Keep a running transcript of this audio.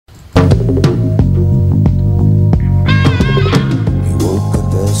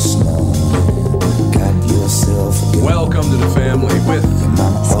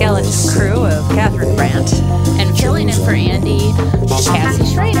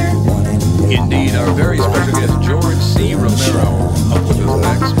Indeed, our very special guest, George C. Romero, up with us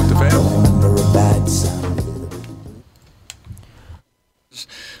next with the family.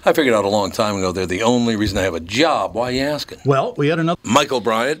 I figured out a long time ago they're the only reason I have a job. Why are you asking? Well, we had another... Michael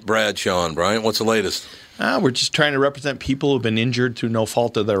Bryant, Bradshaw and Bryant, what's the latest? We're just trying to represent people who've been injured through no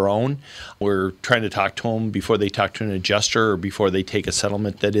fault of their own. We're trying to talk to them before they talk to an adjuster or before they take a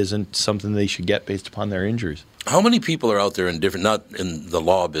settlement that isn't something they should get based upon their injuries. How many people are out there in different, not in the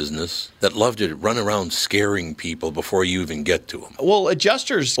law business, that love to run around scaring people before you even get to them? Well,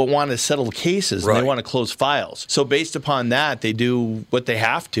 adjusters want to settle cases and Right. they want to close files. So based upon that, they do what they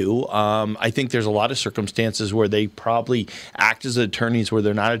have to. I think there's a lot of circumstances where they probably act as attorneys where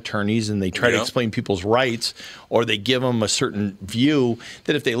they're not attorneys and they try to explain people's rights, or they give them a certain view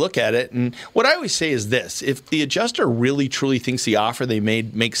that if they look at it. And what I always say is this: if the adjuster really truly thinks the offer they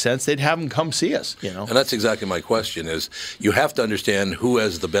made makes sense, they'd have them come see us. And that's exactly my question is you have to understand who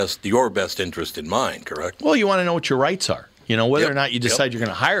has your best interest in mind, correct? Well, you want to know what your rights are. Whether or not you decide you're going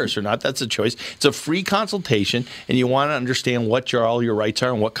to hire us or not, that's a choice. It's a free consultation, and you want to understand what all your rights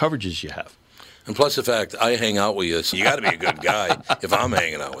are and what coverages you have. And plus the fact I hang out with you, so you got to be a good guy if I'm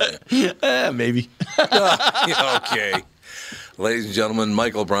hanging out with you. Maybe. Okay. Ladies and gentlemen,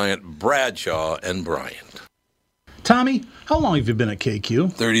 Michael Bryant, Bradshaw and Bryant. Tommy, how long have you been at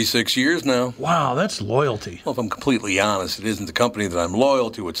KQ? 36 years now. Wow, that's loyalty. Well, if I'm completely honest, it isn't the company that I'm loyal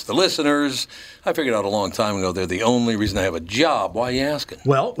to, it's the listeners. I figured out a long time ago they're the only reason I have a job. Why are you asking?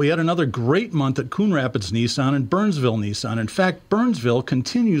 Well, we had another great month at Coon Rapids Nissan and Burnsville Nissan. In fact, Burnsville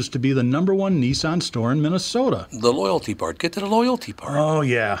continues to be the #1 Nissan store in Minnesota. The loyalty part. Get to the loyalty part. Oh,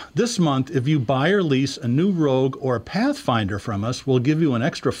 yeah. This month, if you buy or lease a new Rogue or a Pathfinder from us, we'll give you an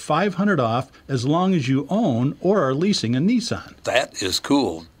extra $500 off as long as you own or are leasing a Nissan. That is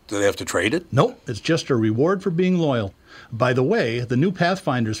cool. Do they have to trade it? Nope. It's just a reward for being loyal. By the way, the new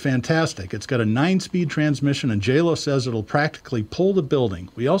Pathfinder's fantastic. It's got a 9-speed transmission, and JLo says it'll practically pull the building.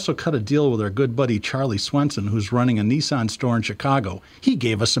 We also cut a deal with our good buddy Charlie Swenson, who's running a Nissan store in Chicago. He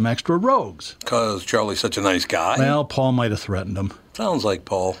gave us some extra Rogues. Because Charlie's such a nice guy? Well, Paul might have threatened him. Sounds like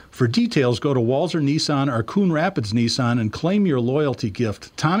Paul. For details, go to Walzer Nissan or Coon Rapids Nissan and claim your loyalty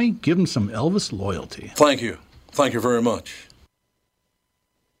gift. Tommy, give him some Elvis loyalty. Thank you. Thank you very much.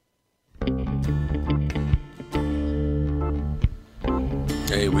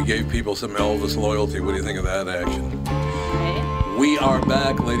 Hey, we gave people some Elvis loyalty. What do you think of that action? Okay. We are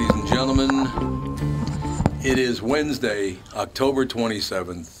back, ladies and gentlemen. It is Wednesday, October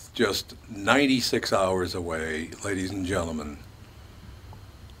 27th, just 96 hours away, ladies and gentlemen,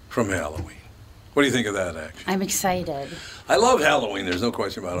 from Halloween. What do you think of that action? I'm excited. I love Halloween. There's no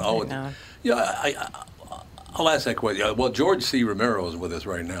question about it. I know. Yeah, I'll ask that question. Well, George C. Romero is with us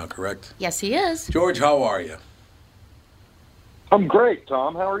right now, correct? Yes, he is. George, how are you? I'm great,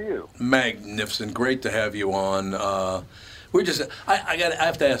 Tom. How are you? Magnificent. Great to have you on. I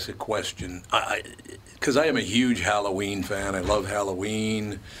have to ask a question. Because I am a huge Halloween fan. I love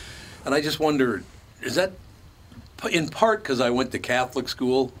Halloween. And I just wonder, is that in part because I went to Catholic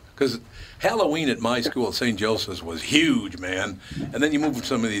school? Because Halloween at my school at St. Joseph's was huge, man. And then you move to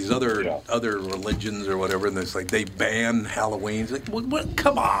some of these other religions or whatever, and it's like they ban Halloween. It's like, what?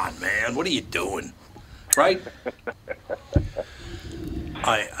 Come on, man. What are you doing? Right?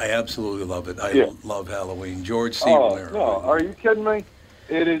 I absolutely love it. I love Halloween. George C. Romero. No, are you kidding me?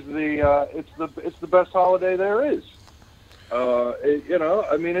 It is it's the best holiday there is.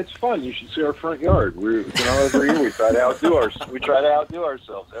 It's fun. You should see our front yard. Every year we try to outdo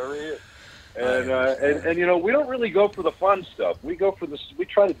ourselves every year. And we don't really go for the fun stuff. We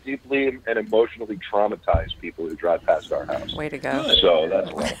try to deeply and emotionally traumatize people who drive past our house. Way to go. So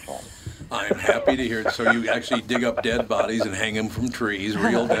that's a lot of fun. I'm happy to hear it. So you actually dig up dead bodies and hang them from trees,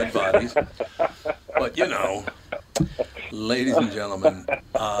 real dead bodies. But, ladies and gentlemen,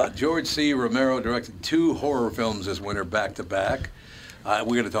 George C. Romero directed 2 horror films this winter back-to-back. We're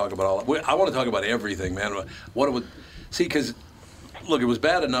going to talk about all I want to talk about everything, man. Because, look, it was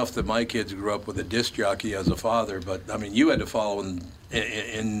bad enough that my kids grew up with a disc jockey as a father, but, you had to follow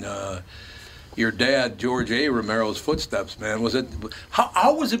in your dad, George A. Romero's footsteps, man.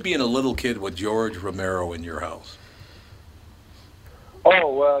 How was it being a little kid with George Romero in your house?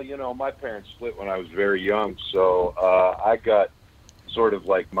 Oh, well, my parents split when I was very young, so I got sort of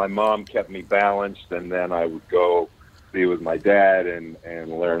like my mom kept me balanced, and then I would go be with my dad and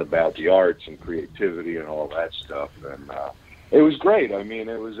learn about the arts and creativity and all that stuff. And it was great.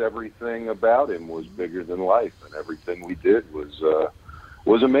 It was everything about him was bigger than life, and everything we did was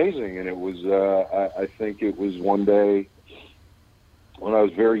amazing. And it was, I think it was one day, when I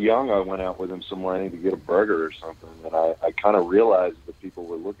was very young, I went out with him somewhere to get a burger or something, and I kind of realized that people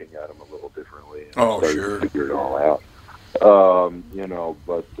were looking at him a little differently. And Oh, I started sure. to figure it all out.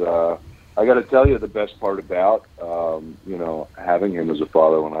 But I got to tell you, the best part about, having him as a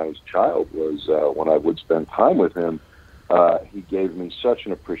father when I was a child was when I would spend time with him, he gave me such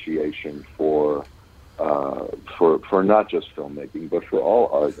an appreciation for not just filmmaking, but for all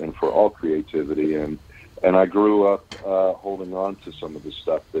art and for all creativity. And I grew up holding on to some of the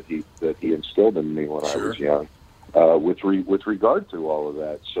stuff that he instilled in me when I was young, with regard to all of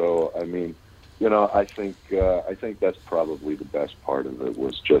that. So, I mean, I think that's probably the best part of it,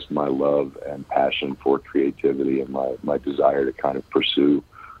 was just my love and passion for creativity and my desire to kind of pursue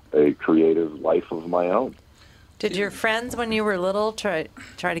a creative life of my own. Did your friends, when you were little, try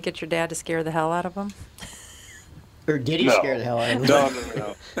to get your dad to scare the hell out of them? Or did he scare the hell out of him?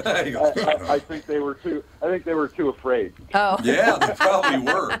 No. I think they were too afraid. Oh. Yeah, they probably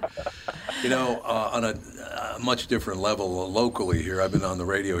were. On a much different level locally here, I've been on the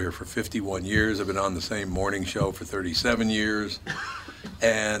radio here for 51 years. I've been on the same morning show for 37 years.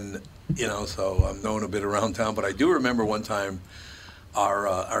 And, so I'm known a bit around town. But I do remember one time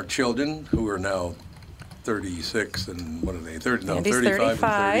our children, who are now 36 and what are they? 35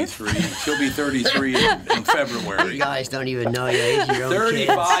 and 33. She'll be 33 in February. You guys don't even know your age. Your own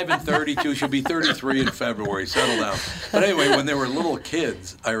 35 kids. and 32. She'll be 33 in February. Settle down. But anyway, when they were little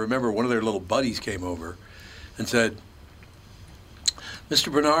kids, I remember one of their little buddies came over and said,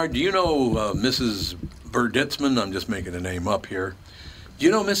 "Mr. Bernard, do you know Mrs. Berditzman?" I'm just making a name up here. "Do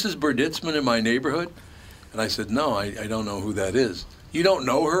you know Mrs. Berditzman in my neighborhood?" And I said, "No, I don't know who that is." "You don't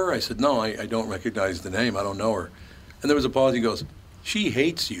know her?" I said, "No, I don't recognize the name. I don't know her." And there was a pause. He goes, "She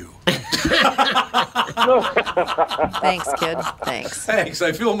hates you." Thanks, kid. Thanks. Thanks.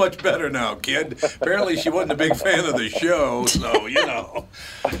 I feel much better now, kid. Apparently she wasn't a big fan of the show, so,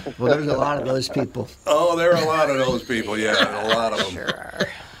 Well, there's a lot of those people. Oh, there are a lot of those people, yeah, a lot of them. Sure are.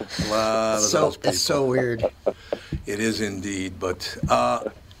 A lot of those people. It's so weird. It is indeed, but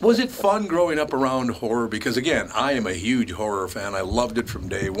was it fun growing up around horror? Because, again, I am a huge horror fan. I loved it from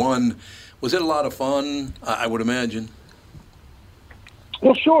day one. Was it a lot of fun, I would imagine?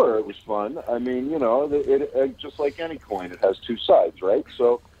 Well, sure, it was fun. I mean, it just like any coin, it has two sides, right?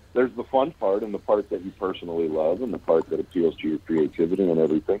 So there's the fun part and the part that you personally love and the part that appeals to your creativity and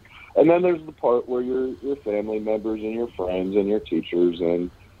everything. And then there's the part where your family members and your friends and your teachers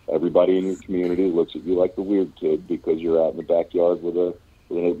and everybody in your community looks at you like the weird kid because you're out in the backyard with an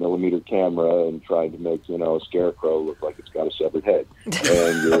 8mm camera and trying to make, a scarecrow look like it's got a severed head.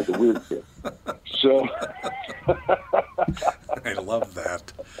 And you're the weird kid. So I love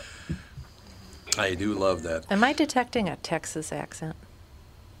that. I do love that. Am I detecting a Texas accent?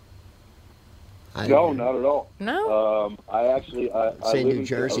 No, not at all. No? I Say live New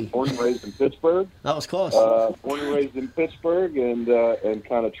Jersey. I was born and raised in Pittsburgh. That was close. Born and raised in Pittsburgh, and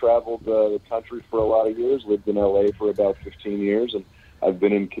kind of traveled the country for a lot of years. Lived in L.A. for about 15 years, and I've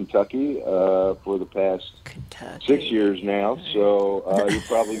been in Kentucky for the past 6 years now. So you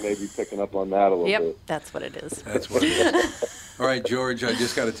probably may be picking up on that a little bit. Yep, that's what it is. That's what it is. All right, George, I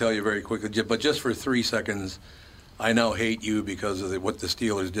just got to tell you very quickly, but just for 3 seconds, I now hate you because of what the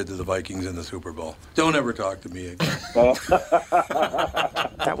Steelers did to the Vikings in the Super Bowl. Don't ever talk to me again.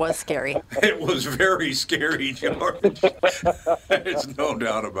 That was scary. It was very scary, George. There's no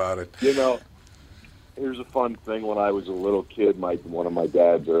doubt about it. Here's a fun thing. When I was a little kid, one of my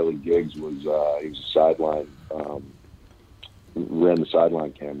dad's early gigs was he was a sideline, ran the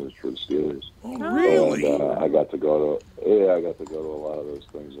sideline cameras for the Steelers. Oh, really? And I got to go to a lot of those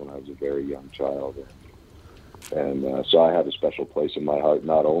things when I was a very young child. And so I have a special place in my heart,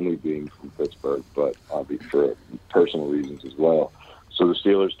 not only being from Pittsburgh, but for personal reasons as well. So the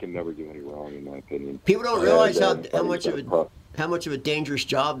Steelers can never do any wrong, in my opinion. People don't realize how much of a dangerous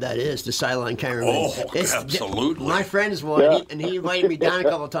job that is, the sideline cameraman. Oh, absolutely. My friend's one, and he invited me down a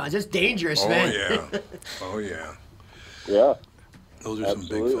couple of times. It's dangerous, man. Yeah. Oh, yeah. Yeah. Those are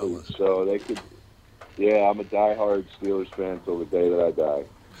Absolutely. some big fellas. So they could, I'm a diehard Steelers fan till the day that I die.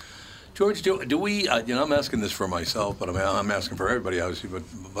 George, do we, I'm asking this for myself, but I'm asking for everybody, obviously,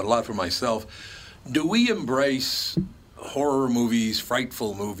 but a lot for myself. Do we embrace horror movies,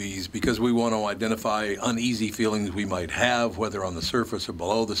 frightful movies, because we want to identify uneasy feelings we might have, whether on the surface or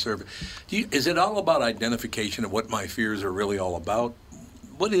below the surface? Is it all about identification of what my fears are really all about?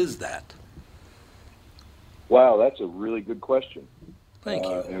 What is that? Wow, that's a really good question. Thank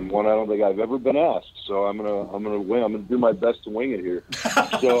you. And one I don't think I've ever been asked. So I'm gonna wing. I'm gonna do my best to wing it here.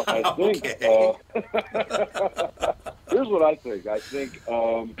 So I think here's what I think.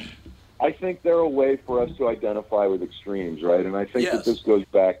 I I think they're a way for us to identify with extremes, right? And I think that this goes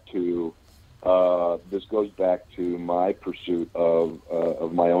back to my pursuit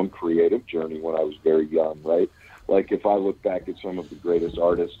of my own creative journey when I was very young, right? Like if I look back at some of the greatest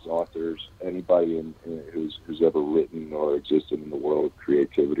artists, authors, anybody who's ever written or existed in the world of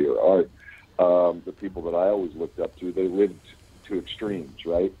creativity or art, the people that I always looked up to, they lived to extremes,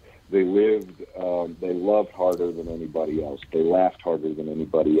 right? They loved harder than anybody else. They laughed harder than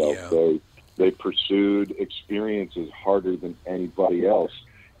anybody else. Yeah. They pursued experiences harder than anybody else.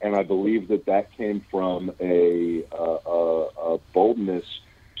 And I believe that came from a boldness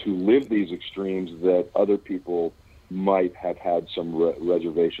to live these extremes that other people might have had some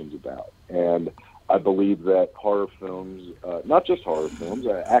reservations about. And I believe that horror films, not just horror films,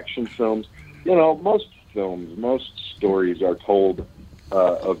 action films, most films, most stories are told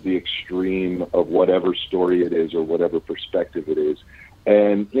of the extreme of whatever story it is or whatever perspective it is.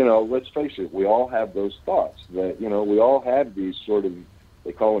 And, let's face it, we all have those thoughts that, we all have these sort of,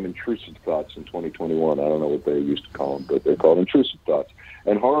 they call them intrusive thoughts in 2021. I don't know what they used to call them, but they're called intrusive thoughts.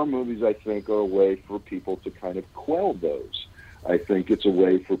 And horror movies, I think, are a way for people to kind of quell those. I think it's a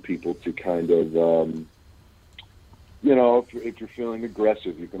way for people to kind of, if you're feeling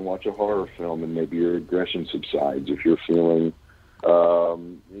aggressive, you can watch a horror film and maybe your aggression subsides. If you're feeling,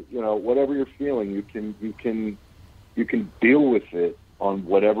 whatever you're feeling, you can deal with it on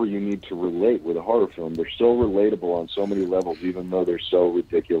whatever you need to relate with a horror film. They're so relatable on so many levels, even though they're so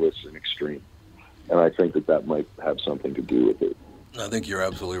ridiculous and extreme. And I think that might have something to do with it. I think you're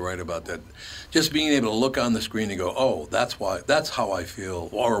absolutely right about that. Just being able to look on the screen and go, oh, that's how I feel,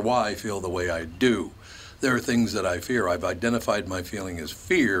 or why I feel the way I do. There are things that I fear. I've identified my feeling as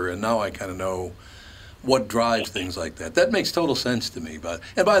fear, and now I kind of know what drives things like that. That makes total sense to me.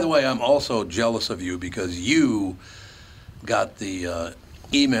 And by the way, I'm also jealous of you because you got the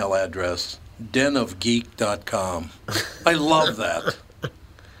email address denofgeek.com. I love that.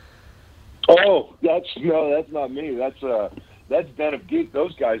 Oh, that's not me. That's Den of Geek.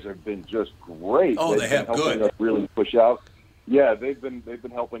 Those guys have been just great. Oh, they have helping good. Us really push out. Yeah, they've been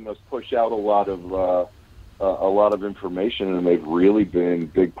helping us push out a lot of information, and they've really been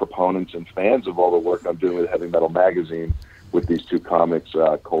big proponents and fans of all the work I'm doing with Heavy Metal Magazine with these two comics,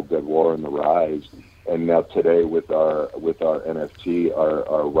 Cold Dead War and The Rise. And now today with our NFT,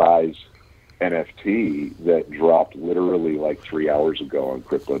 our Rise NFT that dropped literally like 3 hours ago on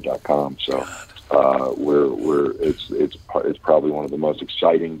crypto.com. So it's probably one of the most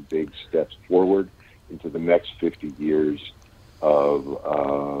exciting big steps forward into the next 50 years of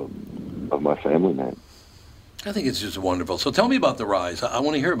my family name. I think it's just wonderful. So tell me about The Rise. I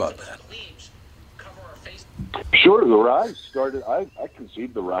want to hear about that. Sure, The Rise started. I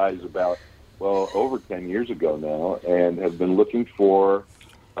conceived The Rise about over 10 years ago now, and have been looking for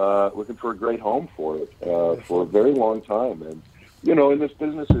a great home for it for a very long time. And in this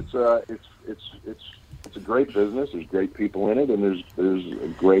business, it's a great business. There's great people in it, and there's a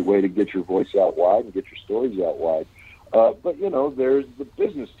great way to get your voice out wide and get your stories out wide. But there's the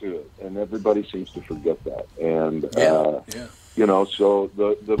business to it, and everybody seems to forget that. And so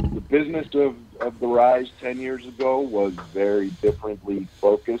the business of The Rise 10 years ago was very differently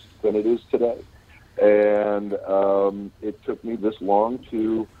focused than it is today. And it took me this long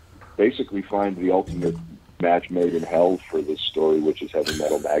to basically find the ultimate match made in hell for this story, which is Heavy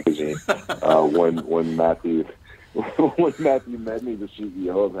Metal Magazine. When Matthew Medney, the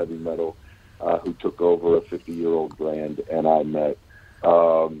CEO of Heavy Metal, who took over a 50-year-old brand, and I met,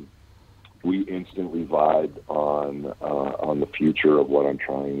 we instantly vibed on the future of what I'm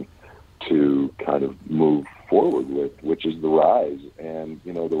trying to kind of move forward with, which is The Rise. And,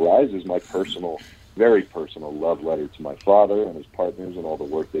 The Rise is my very personal love letter to my father and his partners and all the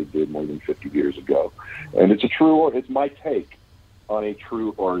work they did more than 50 years ago. And it's my take on a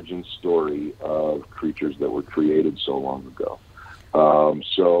true origin story of creatures that were created so long ago.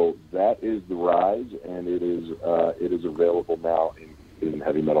 So that is The Rise, and it is available now in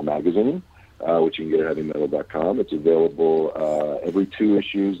Heavy Metal Magazine, which you can get at heavymetal.com. It's available every 2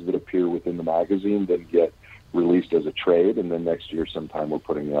 issues that appear within the magazine then get released as a trade, and then next year sometime we're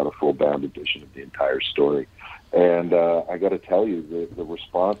putting out a full bound edition of the entire story. And I got to tell you, the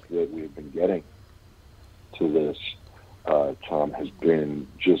response that we've been getting to this, Tom, has been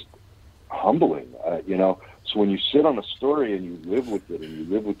just humbling. So when you sit on a story and you live with it and you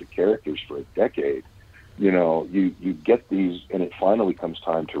live with the characters for a decade, you get these, and it finally comes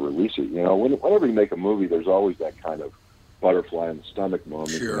time to release it. Whenever you make a movie, there's always that kind of butterfly in the stomach moment.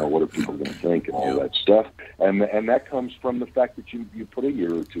 Sure. What are people going to think and all that stuff. And that comes from the fact that you put a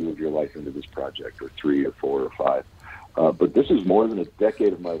year or 2 of your life into this project, or 3 or 4 or 5. But this is more than a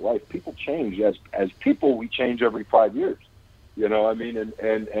decade of my life. People change. As people, we change every 5 years. You know, I mean,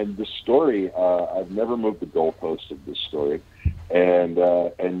 and the story, I've never moved the goalposts of this story. And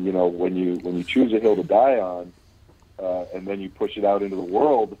you know, when you choose a hill to die on, and then you push it out into the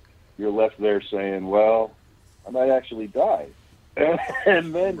world, you're left there saying, well, I might actually die.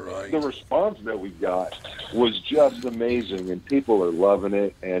 And then the response that we got was just amazing, and people are loving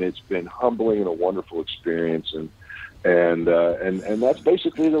it, and it's been humbling and a wonderful experience, and that's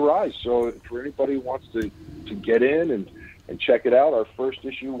basically the rise. So for anybody who wants to get in and check it out, our first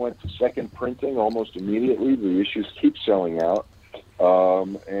issue went to second printing almost immediately. The issues keep selling out,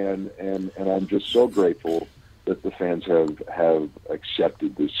 and I'm just so grateful that the fans have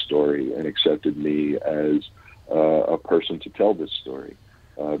accepted this story and accepted me as a person to tell this story,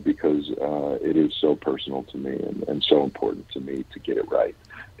 because it is so personal to me and so important to me to get it right.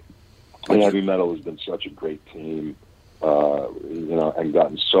 And Heavy Metal has been such a great team, you know, and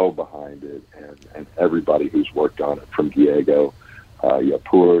gotten so behind it, and everybody who's worked on it, from Diego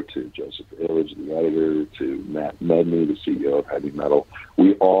Yapur to Joseph Illage, the editor, to Matt Medney, the CEO of Heavy Metal.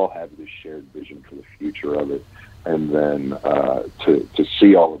 We all have this shared vision for the future of it, and then to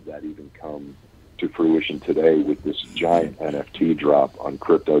see all of that even come to fruition today with this giant NFT drop on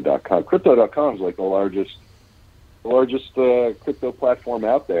Crypto.com. Crypto.com is like the largest crypto platform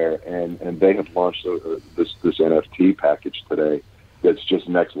out there, and they have launched this NFT package today that's just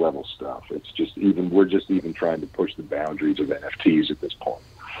next level stuff. It's just we're just even trying to push the boundaries of NFTs at this point.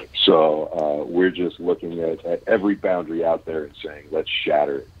 So we're just looking at every boundary out there and saying, let's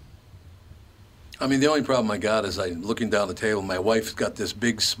shatter it. I mean, the only problem I got is I'm looking down the table. My wife's got this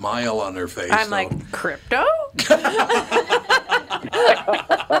big smile on her face. I'm like, crypto?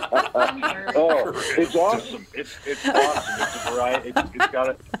 Oh, it's awesome! It's awesome. It's a variety.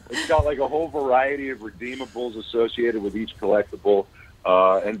 It's got like a whole variety of redeemables associated with each collectible,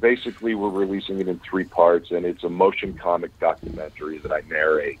 and basically we're releasing it in 3 parts. And it's a motion comic documentary that I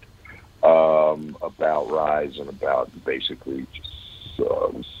narrate about Rise and about basically just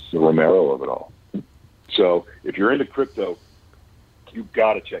the Romero of it all. So if you're into crypto, you've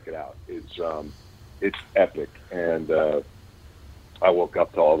got to check it out. It's epic, and I woke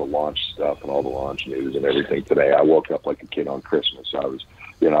up to all the launch stuff and all the launch news and everything today. I woke up like a kid on Christmas. I was,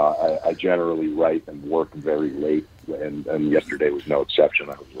 you know, I generally write and work very late, and yesterday was no exception.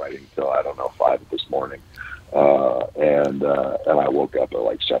 I was writing till, I don't know, 5 this morning, and I woke up at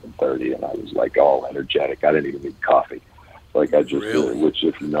like 7:30, and I was like all energetic. I didn't even need coffee. Like I just, which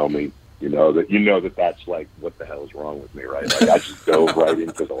if you know me, you know that that's like, what the hell is wrong with me, right? Like I just dove right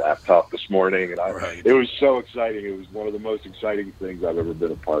into the laptop this morning, and it was so exciting. It was one of the most exciting things I've ever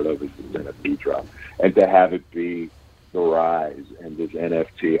been a part of, is this NFT drop, and to have it be the Rise and this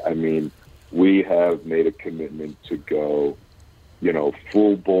NFT. I mean, we have made a commitment to go, you know,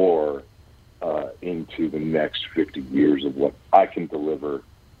 full bore into the next 50 years of what I can deliver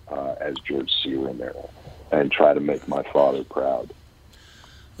as George C. Romero, and try to make my father proud.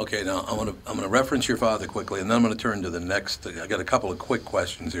 Okay, now I'm gonna reference your father quickly, and then I'm gonna turn to the next. I got a couple of quick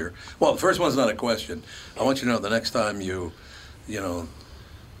questions here. Well, the first one's not a question. I want you to know, the next time you know,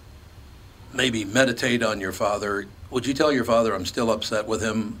 maybe meditate on your father, would you tell your father I'm still upset with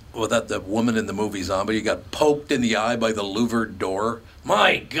him, with that woman in the movie Zombie? He got poked in the eye by the louvered door.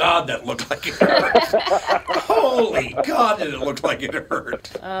 My God, that looked like it hurt. Holy God, did it look like it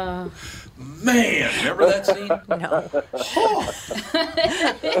hurt. Man, remember that scene? No. Oh.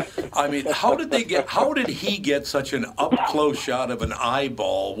 I mean, how did he get such an up-close shot of an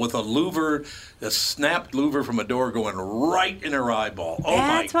eyeball with a snapped louver from a door going right in her eyeball? Oh,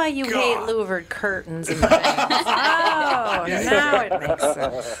 That's why you God. hate louvered curtains and things. Oh, Yeah. now it makes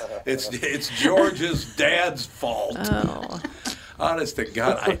sense. It's George's dad's fault. Oh. Honest to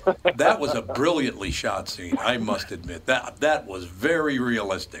God, that was a brilliantly shot scene, I must admit. That was very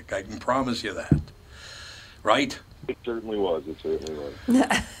realistic. I can promise you that. Right? It certainly was.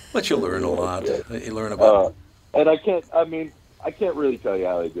 But you learn a lot. You learn about... and I can't really tell you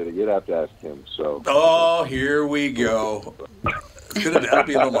how they did it. You'd have to ask him. So. Oh, here we go. That'd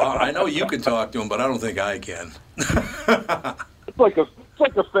be a little... I know you can talk to him, but I don't think I can. It's like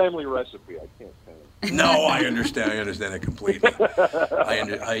a family recipe. I can't tell you. No, I understand. I understand it completely.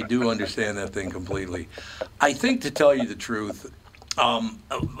 I do understand that thing completely. I think, to tell you the truth,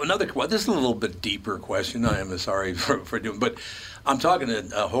 this is a little bit deeper question. I am sorry for doing, but I'm talking to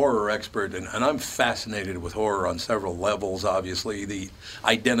a horror expert, and I'm fascinated with horror on several levels. Obviously, the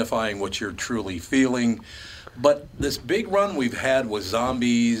identifying what you're truly feeling, but this big run we've had with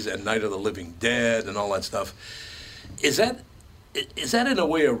zombies and Night of the Living Dead and all that stuff, is that is that in a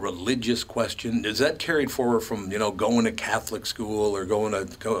way a religious question? Is that carried forward from going to Catholic school or going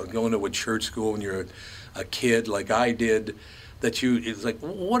to a church school when you're a kid like I did? It's like,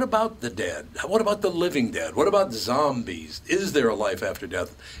 what about the dead? What about the living dead? What about zombies? Is there a life after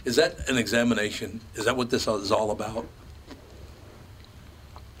death? Is that an examination? Is that what this is all about?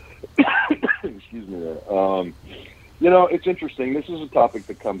 Excuse me there. It's interesting. This is a topic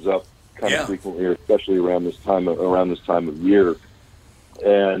that comes up kind of frequently, especially around this time of year.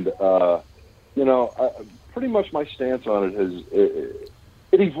 And pretty much my stance on it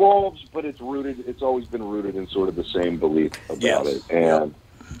it evolves, but it's always been rooted in sort of the same belief about it. And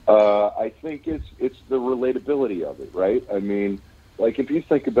I think it's the relatability of it, right? I mean, like if you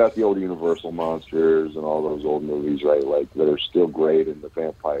think about the old Universal monsters and all those old movies, right, like that are still great, and the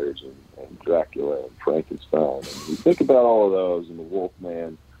vampires and Dracula and Frankenstein, and you think about all of those and the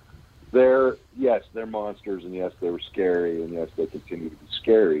Wolfman, they're monsters, and yes, they were scary, and yes, they continue to be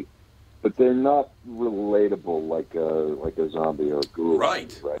scary, but they're not relatable like a zombie or a ghoul.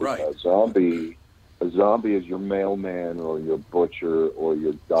 Right. A zombie is your mailman or your butcher or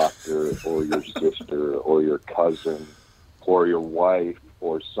your doctor or your sister or your cousin or your wife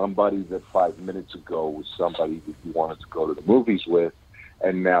or somebody that 5 minutes ago was somebody that you wanted to go to the movies with,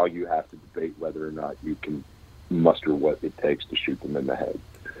 and now you have to debate whether or not you can muster what it takes to shoot them in the head.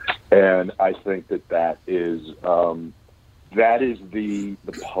 And I think that is the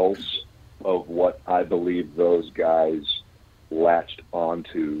pulse of what I believe those guys latched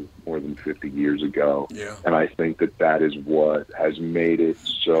onto more than 50 years ago. Yeah. And I think that is what has made it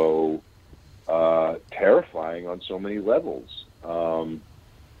so terrifying on so many levels. Does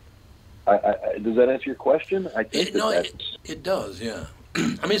that answer your question? I think it does, yeah. I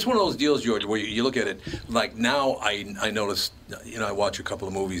mean, it's one of those deals, George, where you look at it, like now I notice, I watch a couple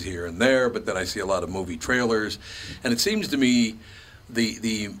of movies here and there, but then I see a lot of movie trailers, and it seems to me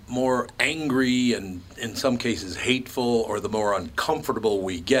the more angry and in some cases hateful or the more uncomfortable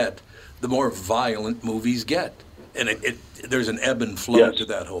we get, the more violent movies get. And there's an ebb and flow to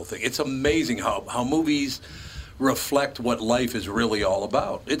that whole thing. It's amazing how movies reflect what life is really all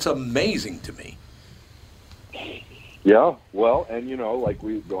about. It's amazing to me. Yeah, well, and like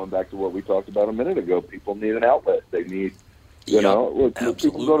going back to what we talked about a minute ago, people need an outlet. They need,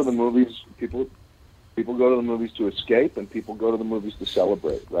 people go to the movies. People go to the movies to escape, and people go to the movies to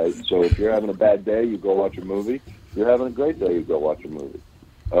celebrate, right? So if you're having a bad day, you go watch a movie. If you're having a great day, you go watch a movie.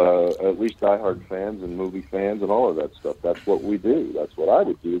 At least diehard fans and movie fans and all of that stuff. That's what we do. That's what I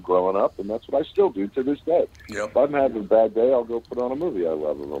would do growing up, and that's what I still do to this day. Yep. If I'm having a bad day, I'll go put on a movie I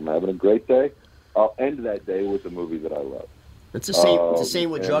love. If I'm having a great day, I'll end that day with a movie that I love. It's the same. It's the same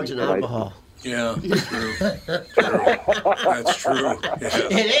with drugs and alcohol. Yeah, true. That's true. Yeah.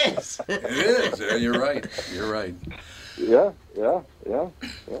 It is. It is. Yeah, you're right. Yeah.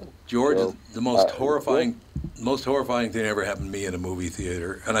 George, the most horrifying thing that ever happened to me in a movie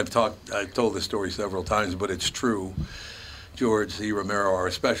theater, and I've told this story several times, but it's true. George C. Romero, our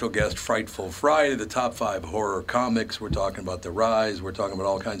special guest, Frightful Friday, the top 5 horror comics. We're talking about The Rise. We're talking about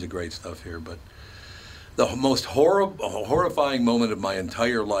all kinds of great stuff here, but the most horrifying moment of my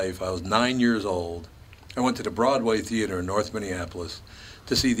entire life, I was 9 years old. I went to the Broadway Theater in North Minneapolis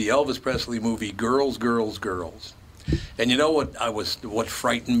to see the Elvis Presley movie Girls, Girls, Girls. And you know what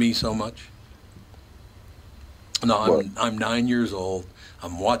frightened me so much? No, I'm 9 years old.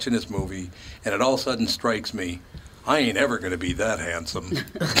 I'm watching this movie, and it all of a sudden strikes me, I ain't ever going to be that handsome.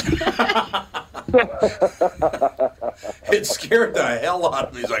 It scared the hell out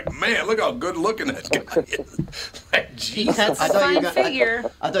of me. He's like, man, look how good looking that guy is. Like, Jesus. That's a fine figure.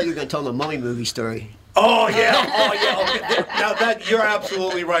 I thought you were going to tell the mummy movie story. Oh yeah. Okay. Now you're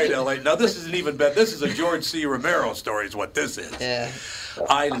absolutely right, L.A. Now this isn't even bad. This is a George C. Romero story is what this is. Yeah.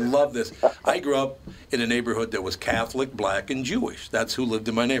 I love this. I grew up in a neighborhood that was Catholic, black, and Jewish. That's who lived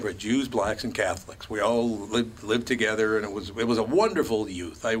in my neighborhood, Jews, blacks, and Catholics. We all lived together, and it was a wonderful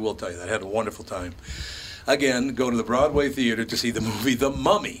youth. I will tell you that. I had a wonderful time. Again, go to the Broadway Theater to see the movie The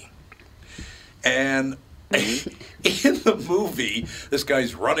Mummy. And in the movie, this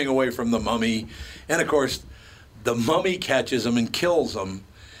guy's running away from the mummy, and of course, the mummy catches him and kills him.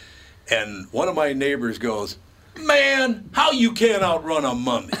 And one of my neighbors goes, "Man, how you can't outrun a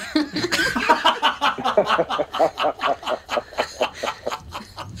mummy?"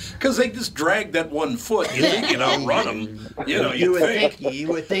 Because they just dragged that one foot. You think you'd outrun them. You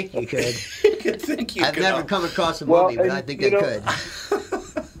would think you could. You could think you I've could. never come across a mummy, but I think I could.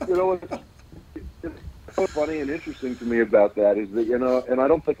 What's funny and interesting to me about that is that, and I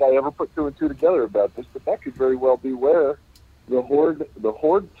don't think I ever put 2 and 2 together about this, but that could very well be where the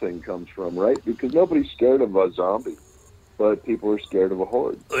horde thing comes from, right? Because nobody's scared of a zombie. but people are scared of a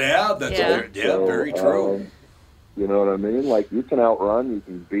horde. Yeah, that's So, very true. You know what I mean? Like, you can outrun, you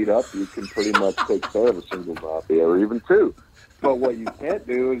can beat up, you can pretty much take care of a single zombie, or even two. But what you can't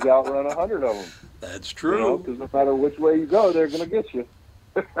do is outrun 100 of them. That's true. You know, because no matter which way you go, they're going to get you.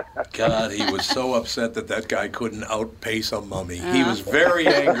 God, he was so upset that guy couldn't outpace a mummy. He was very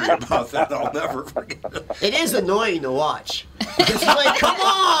angry about that. I'll never forget it. It is annoying to watch. Because it's like, come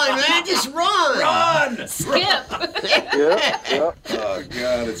on, man, just run. Run! Skip. Yeah. Oh,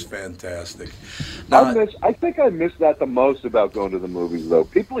 God, it's fantastic. Now, I think I miss that the most about going to the movies, though.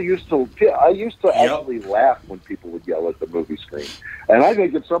 I used to actually laugh when people would yell at the movie screen. And I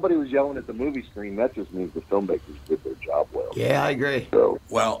think if somebody was yelling at the movie screen, that just means the filmmakers did their job well. Yeah, I agree. So,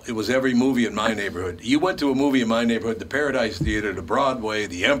 well, it was every movie in my neighborhood. You went to a movie in my neighborhood, the Paradise Theater, the Broadway,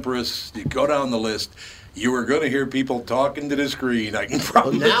 the Empress, you go down the list, you were going to hear people talking to the screen. I can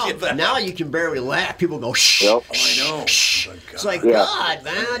promise you that. Now you can barely laugh. People go, shh. Yep. I know. It's like, God,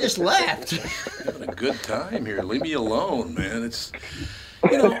 man, I just laughed. Having a good time here. Leave me alone, man. It's,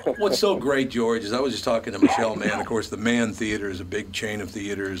 you know, what's so great, George, is I was just talking to Michelle Mann. Of course, the Mann Theater is a big chain of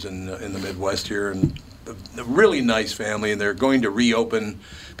theaters in the Midwest here, and a really nice family, and they're going to reopen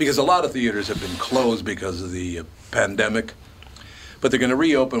because a lot of theaters have been closed because of the pandemic. But they're going to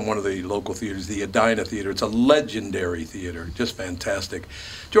reopen one of the local theaters, the Edina Theater. It's a legendary theater, just fantastic.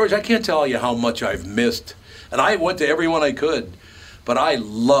 George, I can't tell you how much I've missed, and I went to every one I could, but I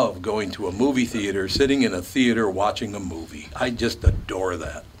love going to a movie theater, sitting in a theater watching a movie. I just adore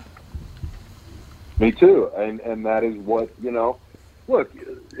that. me too. And that is what, you know, look,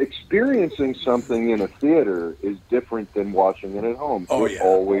 experiencing something in a theater is different than watching it at home. It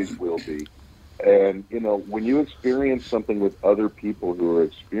always will be. And, you know, when you experience something with other people who are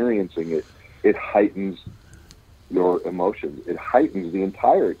experiencing it, it heightens your emotions. It heightens the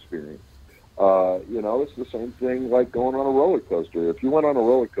entire experience. You know, it's the same thing like going on a roller coaster. If you went on a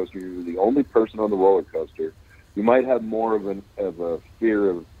roller coaster, you're the only person on the roller coaster, you might have more of a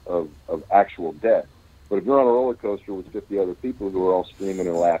fear of actual death. But if you're on a roller coaster with 50 other people who are all screaming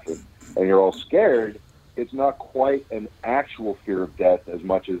and laughing and you're all scared, it's not quite an actual fear of death as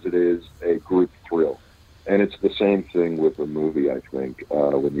much as it is a group thrill. And it's the same thing with a movie, I think.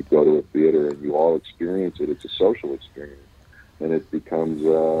 When you go to a theater and you all experience it, it's a social experience. And it becomes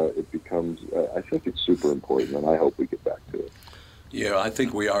I think it's super important, and I hope we get back to it. Yeah, I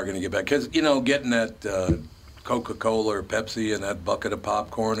think we are going to get back. Because, you know, getting that Coca-Cola or Pepsi and that bucket of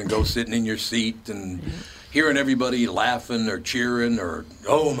popcorn and go sitting in your seat and hearing everybody laughing or cheering or,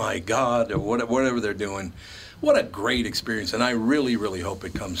 oh, my God, or whatever they're doing. What a great experience. And I really, really hope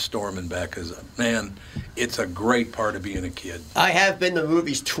it comes storming back because, man, it's a great part of being a kid. I have been to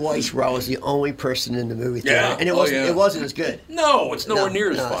movies twice where I was the only person in the movie theater. Yeah. And it wasn't as good. No, it's nowhere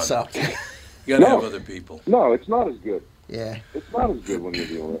near as fun. So. You got to have other people. No, it's not as good. Yeah. It's not as good when you're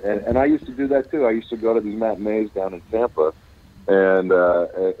doing it. And I used to do that, too. I used to go to these matinees down in Tampa, and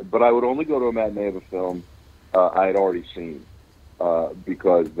but I would only go to a matinee of a film I had already seen.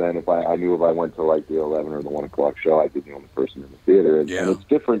 Because then if I knew if I went to like the 11 or the 1 o'clock show, I'd be the only person in the theater. And it's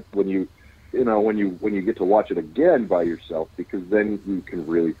different when you get to watch it again by yourself, because then you can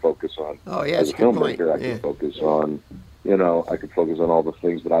really focus on, as a filmmaker, I can focus on, I could focus on all the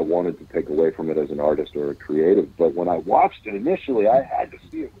things that I wanted to take away from it as an artist or a creative. But when I watched it initially, I had to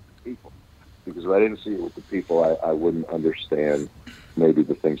see it with the people, because if I didn't see it with the people, I wouldn't understand maybe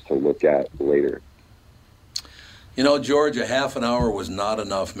the things to look at later. You know, George, a half an hour was not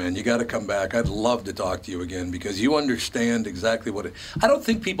enough, man. You got to come back. I'd love to talk to you again because you understand exactly what it... I don't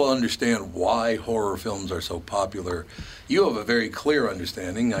think people understand why horror films are so popular. You have a very clear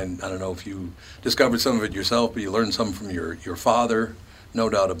understanding. I don't know if you discovered some of it yourself, but you learned some from your father, no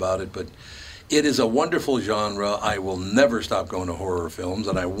doubt about it. But it is a wonderful genre. I will never stop going to horror films,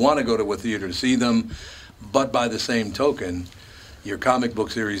 and I want to go to a theater to see them. But by the same token... your comic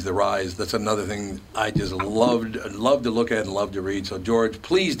book series, The Rise, that's another thing I just love to look at and love to read. So, George,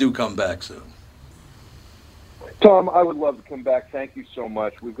 please do come back soon. Tom, I would love to come back. Thank you so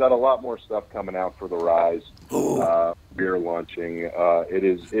much. We've got a lot more stuff coming out for The Rise. We're launching. It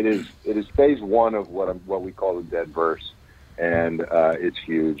is phase one of what we call the Deadverse, and it's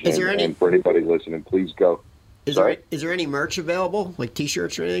huge. And for anybody listening, please go. Is there any merch available, like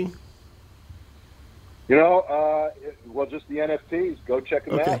T-shirts or anything? Well, just the NFTs. Go check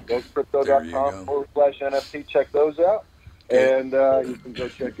them out. Go to crypto.com/NFT. Check those out. And you can go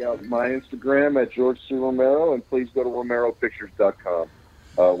check out my Instagram at George C. Romero, and please go to RomeroPictures.com.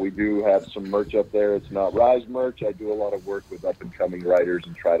 We do have some merch up there. It's not Rise merch. I do a lot of work with up-and-coming writers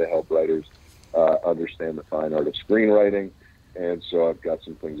and try to help writers understand the fine art of screenwriting. And so I've got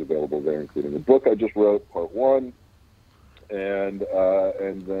some things available there, including the book I just wrote, part 1. and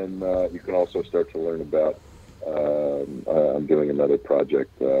then you can also start to learn about. I'm doing another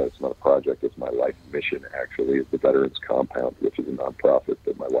project. It's not a project; it's my life mission. Actually, it's the Veterans Compound, which is a nonprofit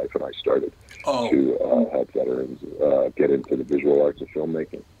that my wife and I started to help veterans get into the visual arts of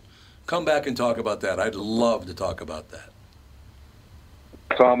filmmaking. Come back and talk about that. I'd love to talk about that.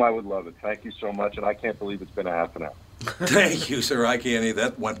 Tom, I would love it. Thank you so much, and I can't believe it's been a half an hour. Thank you, sir. I can't either.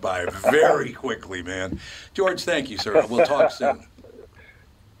 That went by very quickly, man. George, thank you, sir. We'll talk soon.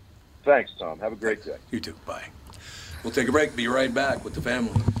 Thanks, Tom. Have a great day. You too. Bye. We'll take a break. Be right back with the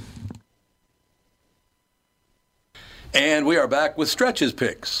family. And we are back with Stretch's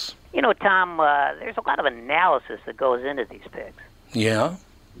picks. You know, Tom, there's a lot of analysis that goes into these picks. Yeah?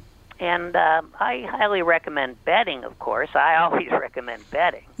 And I highly recommend betting, of course. I always recommend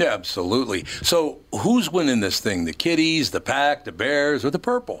betting. Yeah, absolutely. So who's winning this thing? The Kitties, the Pack, the Bears, or the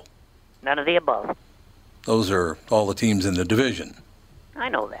Purple? None of the above. Those are all the teams in the division. I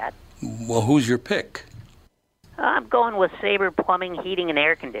know that. Well, who's your pick? I'm going with Sabre Plumbing, Heating, and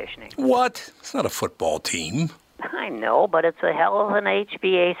Air Conditioning. What? It's not a football team. I know, but it's a hell of an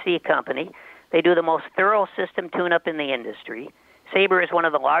HVAC company. They do the most thorough system tune-up in the industry. Sabre is one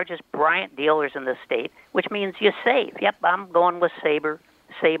of the largest Bryant dealers in the state, which means you save. Yep, I'm going with Sabre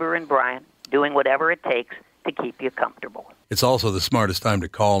and Bryant, doing whatever it takes to keep you comfortable. It's also the smartest time to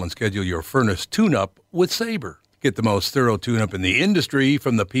call and schedule your furnace tune-up with Sabre. Get the most thorough tune-up in the industry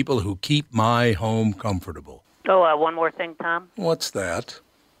from the people who keep my home comfortable. Oh, one more thing, Tom. What's that?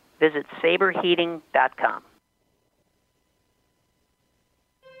 Visit saberheating.com.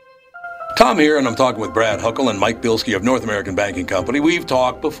 Tom here, and I'm talking with Brad Huckle and Mike Bilski of North American Banking Company. We've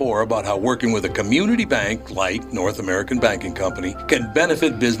talked before about how working with a community bank like North American Banking Company can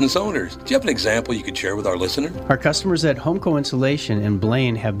benefit business owners. Do you have an example you could share with our listeners? Our customers at Homeco Insulation in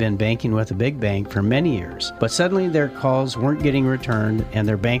Blaine have been banking with a big bank for many years, but suddenly their calls weren't getting returned and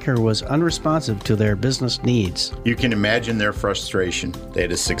their banker was unresponsive to their business needs. You can imagine their frustration. They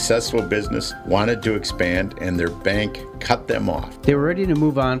had a successful business, wanted to expand, and their bank cut them off. They were ready to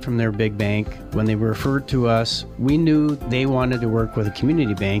move on from their big bank. When they referred to us, we knew they wanted to work with a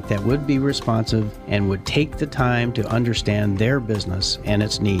community bank that would be responsive and would take the time to understand their business and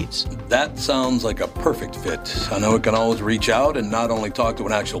its needs. That sounds like a perfect fit. I know it can always reach out and not only talk to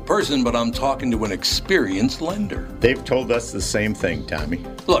an actual person, but I'm talking to an experienced lender. They've told us the same thing, Tommy.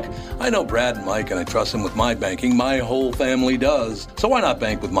 Look, I know Brad and Mike, and I trust them with my banking. My whole family does. So why not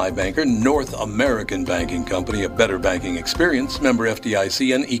bank with my banker, North American Banking Company, a better banking experience, member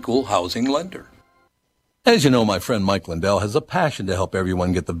FDIC, and equal housing lender. As you know, my friend Mike Lindell has a passion to help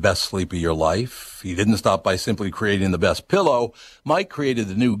everyone get the best sleep of your life. He didn't stop by simply creating the best pillow. Mike created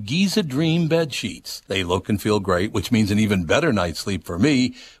the new Giza Dream bed sheets. They look and feel great, which means an even better night's sleep for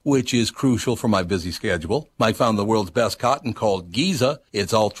me, which is crucial for my busy schedule. Mike found the world's best cotton called Giza.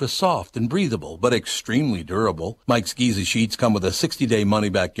 It's ultra soft and breathable, but extremely durable. Mike's Giza sheets come with a 60-day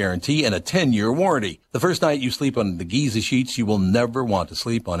money-back guarantee and a 10-year warranty. The first night you sleep on the Giza sheets, you will never want to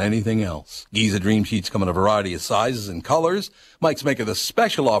sleep on anything else. Giza Dream sheets come in a variety of sizes and colors. Mike's making a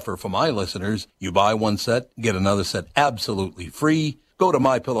special offer for my listeners. You buy one set, get another set absolutely free. Go to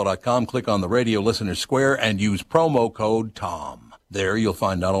MyPillow.com, click on the radio listener square, and use promo code TOM. There you'll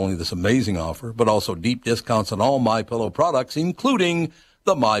find not only this amazing offer, but also deep discounts on all MyPillow products, including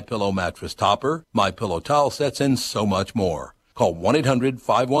the MyPillow mattress topper, MyPillow towel sets, and so much more. Call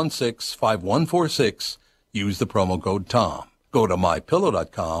 1-800-516-5146. Use the promo code TOM. Go to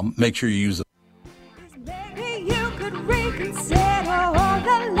MyPillow.com. Make sure you use the... Maybe you could reconsider all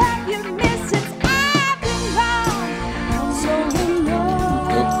the love you missed since I've been gone. So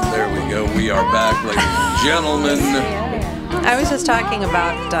Oh, there we go. We are back, ladies and gentlemen. I was just talking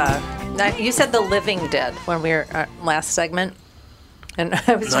about, you said The Living Dead when we were last segment. And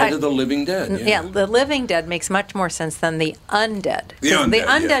I was Night of the Living Dead. Yeah, The Living Dead makes much more sense than the undead. The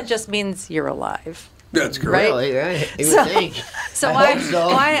undead, just means you're alive. That's correct. Really, right? You would think. So I why hope so.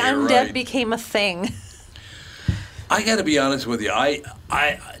 undead right. became a thing? I got to be honest with you. I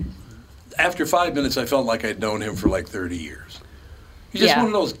after 5 minutes, I felt like I'd known him for like 30 years. He's just one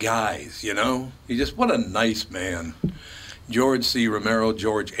of those guys, you know? What a nice man. George C. Romero,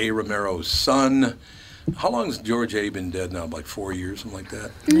 George A. Romero's son. How long has George A. been dead now? Like 4 years, something like that?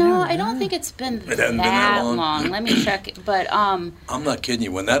 No, I don't think it's been that long. Let me check it. But I'm not kidding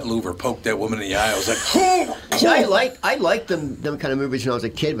you. When that louver poked that woman in the eye, I was like, See, I liked them kind of movies when I was a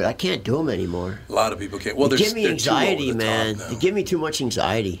kid, but I can't do them anymore. A lot of people can't. Well, they give me anxiety, too over the man. top now. They give me too much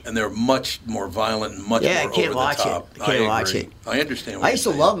anxiety. And they're much more violent and much more I can't over watch the top. it. I can't watch agree. it. I understand what I you're used to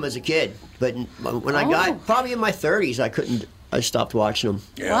saying. love them as a kid, but when I got probably in my 30s, I couldn't I stopped watching them.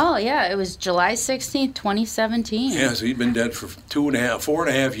 Yeah. Well, yeah, it was July 16th, 2017. Yeah, so he'd been dead for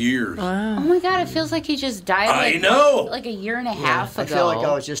 4.5 years. Wow. Oh my God, it feels like he just died. I know. Like a year and a half ago. I feel like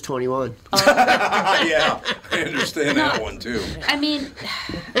I was just 21. Yeah, I understand that one too. I mean,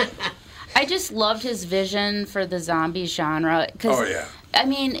 I just loved his vision for the zombie genre. Oh yeah. I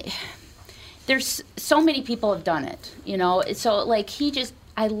mean, there's so many people have done it, you know. So like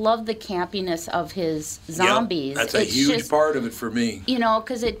I love the campiness of his zombies. Yep, that's a huge part of it for me. You know,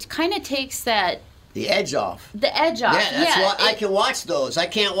 because it kind of takes the edge off. The edge off. Yeah, that's why I can watch those. I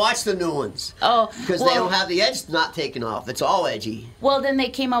can't watch the new ones. Oh, because they don't have the edge not taken off. It's all edgy. Well, then they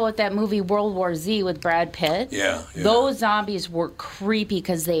came out with that movie World War Z with Brad Pitt. Yeah. Those zombies were creepy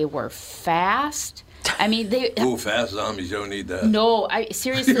because they were fast. I mean, fast zombies don't need that. No,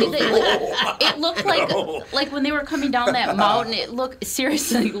 seriously, it looked like when they were coming down that mountain. It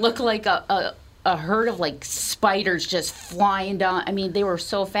looked like a herd of like spiders just flying down. I mean, they were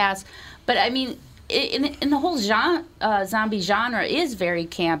so fast. But I mean, in the whole zombie genre is very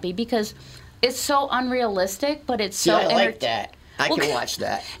campy because it's so unrealistic, but it's so. I like that. I can watch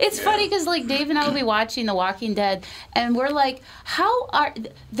that. It's funny because like Dave and I will be watching The Walking Dead, and we're like,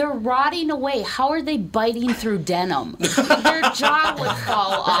 they're rotting away? How are they biting through denim? Their jaw would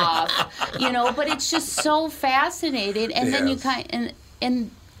fall off, you know. But it's just so fascinating, and then you and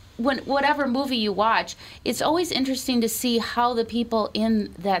whatever movie you watch, it's always interesting to see how the people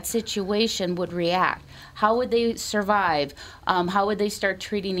in that situation would react. How would they survive? How would they start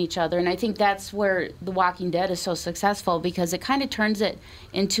treating each other? And I think that's where The Walking Dead is so successful because it kind of turns it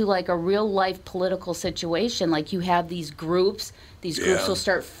into like a real-life political situation. Like you have these groups. These groups will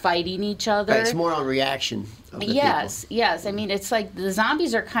start fighting each other. Right, it's more on reaction of the people. Yes. I mean, it's like the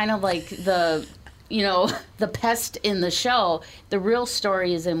zombies are kind of like the pest in the show. The real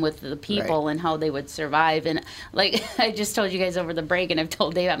story is in with the people and how they would survive. And like I just told you guys over the break, and I've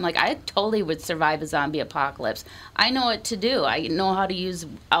told Dave, I'm like, I totally would survive a zombie apocalypse. I know what to do. I know how to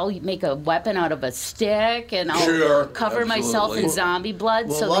I'll make a weapon out of a stick, and I'll cover myself in zombie blood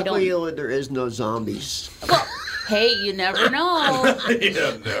well, so they don't. Luckily, there is no zombies. Well, hey, you never know. You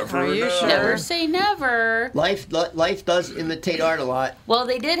never know. Never say never. Life does imitate art a lot. Well,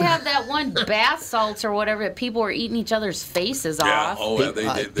 they did have that one bath salts or whatever. People were eating each other's faces off. Oh,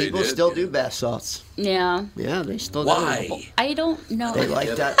 they did. People still do bath salts. Yeah. Yeah, they still do. Why? I don't know. They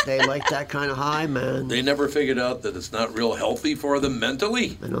like that. They like that kind of high, man. They never figured out that it's not real healthy for them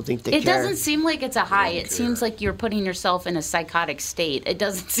mentally. I don't think they It care. doesn't seem like it's a high. It seems like you're putting yourself in a psychotic state. It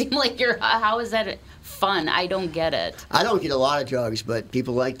doesn't seem like you're. How is that fun? I don't get it. I don't get a lot of drugs, but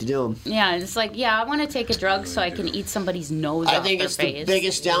people like to do them. Yeah, it's like, I want to take a drug so I can eat somebody's nose off their face. I think it's the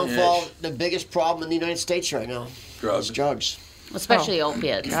biggest downfall, the biggest problem in the United States right now. Drugs. It's drugs. Especially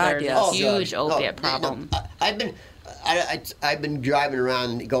opiates. There's a huge opiate problem. I've been driving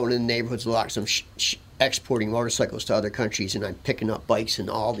around, going in neighborhoods a lot. I'm exporting motorcycles to other countries, and I'm picking up bikes in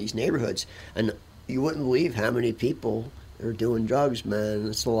all these neighborhoods. And you wouldn't believe how many people are doing drugs, man.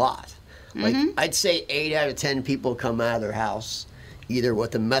 It's a lot. Like I'd say 8 out of 10 people come out of their house either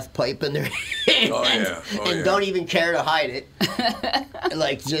with a meth pipe in their hand and don't even care to hide it,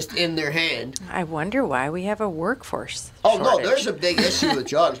 like just in their hand. I wonder why we have a workforce. Oh no, there's a big issue with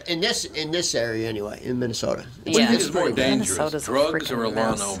drugs in this area anyway, in Minnesota. It's more dangerous, drugs or a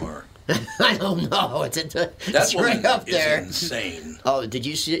lawnmower? I don't know. It's right up there. Insane. Oh, did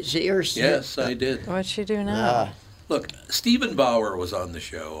you see her? Yes, I did. What'd she do now? Look, Stephen Bauer was on the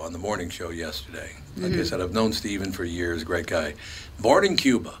show, on the morning show yesterday. Like I said, I've known Stephen for years, great guy. Born in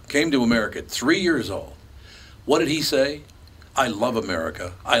Cuba, came to America at 3 years old. What did he say? I love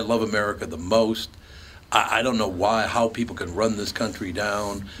America. I love America the most. I don't know how people can run this country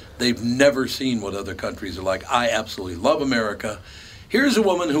down. They've never seen what other countries are like. I absolutely love America. Here's a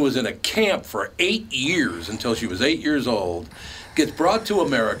woman who was in a camp for 8 years until she was 8 years old, gets brought to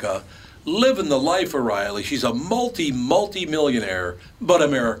America, living the life of Riley. She's a multi-millionaire, but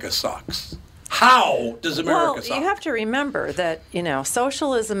America sucks. How does America suck? You have to remember that,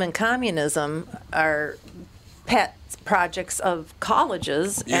 socialism and communism are pet projects of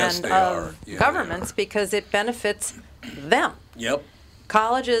colleges and of governments because it benefits them. Yep.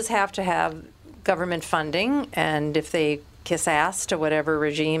 Colleges have to have government funding, and if they kiss ass to whatever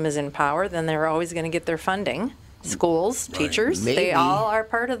regime is in power, then they're always going to get their funding. Schools, teachers, they all are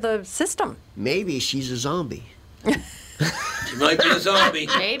part of the system. Maybe she's a zombie. She might be a zombie.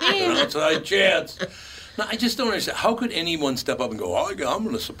 Maybe. An outside chance. No, I just don't understand. How could anyone step up and go, I'm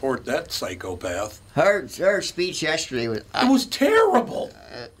going to support that psychopath? Her speech yesterday was... it was terrible.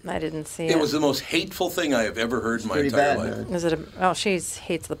 I didn't see it. It was the most hateful thing I have ever heard in my pretty entire bad, life. man. Is it? She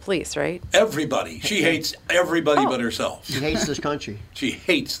hates the police, right? Everybody. She hates everybody but herself. She hates this country. She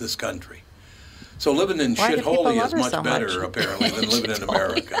hates this country. So living in Why do people shitholy love is her much so better, much? apparently, than living in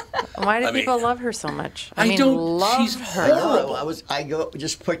America. Why do I mean, people love her so much? I mean, don't- love she's her. horrible. I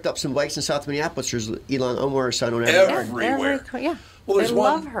just picked up some bikes in South Minneapolis. There's Elon Omar's son on every Everywhere. Yeah. Well, they there's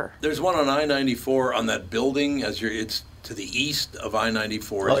love one. her. There's one on I-94 on that building it's to the east of I-94 as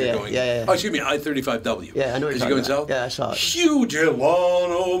Oh, you're yeah, going. yeah. Oh, excuse me, I-35W. Yeah, I know what As you're you're going talking about. south. Yeah, I saw it. Huge Ilhan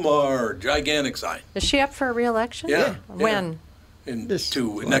Omar, gigantic sign. Is she up for re-election? Yeah. When? This Next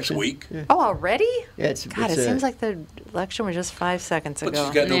election. week. Yeah. Oh, already? Yeah, it's God, it's it seems like the election was just 5 seconds But ago.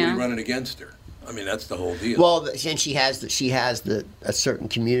 she's got nobody Yeah. running against her. I mean, that's the whole deal. Well, and she has a certain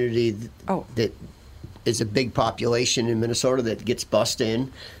community that is a big population in Minnesota that gets bussed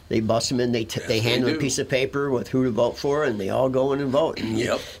in. They bus them in. They hand them do. a piece of paper with who to vote for, and they all go in and vote. And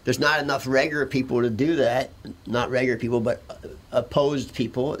Yep. there's not enough regular people to do that. Not regular people, but opposed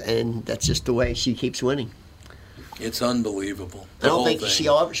people, and that's just the way she keeps winning. It's unbelievable. I don't think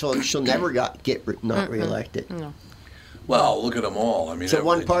she'll never get not reelected. No. Well, look at them all. I mean, It's a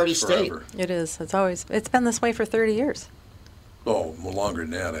one-party forever. state. It is. It's been this way for 30 years. Oh, well, longer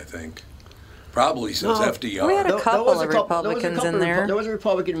than that, I think. Probably since No. FDR. We had a There couple was of couple Republicans in there. There was a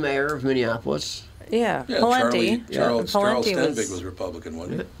Republican mayor of Minneapolis. Yeah, Yeah, Palenti. Charles Palenti Stenvig was Republican,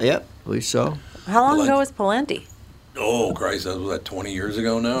 wasn't he? Yep, I believe so. How long Palenti. ago was Palenti? Oh, Christ, was that 20 years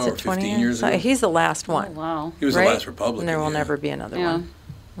ago now, Was or it 20 15 years ago? He's the last Oh, one. wow. He was right? the last Republican. And there will yeah. never be another Yeah.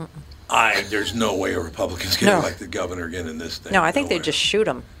 one. There's no way a Republican's going to elect the governor again in this thing. No, I think way. they just shoot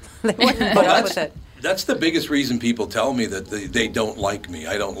him. They wouldn't put Well, up with it. That's the biggest reason people tell me that they don't like me.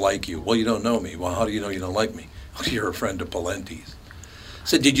 I don't like you. Well, you don't know me. Well, how do you know you don't like me? Well, you're a friend of Palenti's.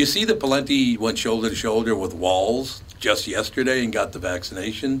 So did you see that Palenti went shoulder to shoulder with Walz just yesterday and got the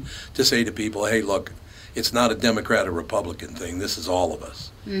vaccination to say to people, hey, look, it's not a Democrat or Republican thing. This is all of us.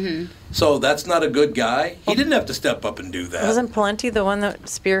 Mm-hmm. So that's not a good guy. He didn't have to step up and do that. Wasn't Palenti the one that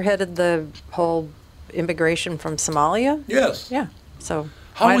spearheaded the whole immigration from Somalia? Yes. Yeah. So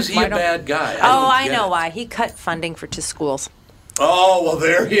How was he a don't- bad guy? I don't know get it. why. He cut funding to schools. Oh, well,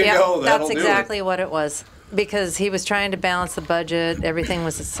 there you Yeah, go. That'll that's exactly what it was. Because he was trying to balance the budget, everything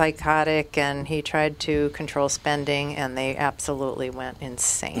was psychotic, and he tried to control spending, and they absolutely went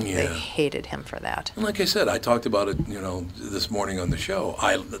insane. They Yeah. hated him for that. And like I said, I talked about it, this morning on the show.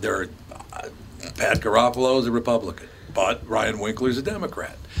 Pat Garofalo is a Republican, but Ryan Winkler's a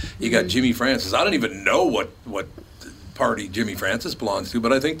Democrat. You got Jimmy Francis. I don't even know what party Jimmy Francis belongs to,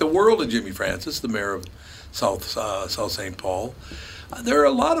 but I think the world of Jimmy Francis, the mayor of South St. Paul. There are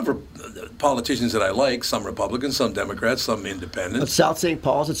a lot of politicians that I like, some Republicans, some Democrats, some But independents. South St.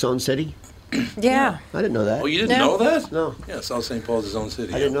 Paul's its own city? Yeah. I didn't know that. Oh, you didn't Yeah. know that? No. Yeah, South St. Paul's his own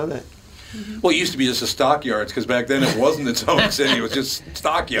city. I didn't know that. Well, it used to be just a stockyards, because back then it wasn't its own city. It was just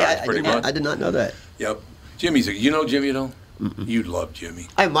stockyards, I pretty did much. I did not know that. Yep. Jimmy's you know Jimmy at all? You'd love Jimmy.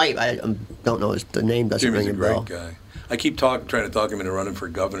 I might. I don't know. The name doesn't Jimmy's ring a a bell. great guy. I keep trying to talk him into running for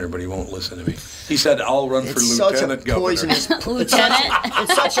governor, but he won't listen to me. He said, I'll run for It's such a lieutenant governor. poisonous. Lieutenant?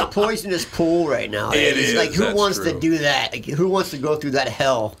 It's such a poisonous pool right now. It it's is, like who that's wants true. to do that? Like, who wants to go through that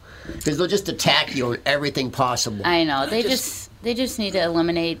hell? Because they'll just attack you on everything possible. I know. They just need to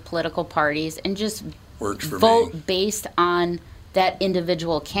eliminate political parties and just Works for vote me. based on that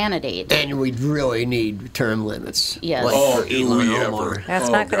individual candidate. And we really need term limits. Yes. Like Oh, for do Elon we Omar. ever? That's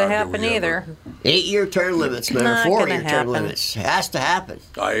Oh, not going God, to do happen we either. ever. 8-year term limits, man. Not 4-year gonna term happen. limits. It has to happen.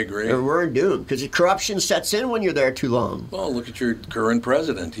 I agree. Or we're doomed. Because corruption sets in when you're there too long. Well, look at your current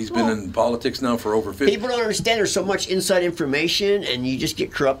president. He's been in politics now for over 50. People don't understand there's so much inside information, and you just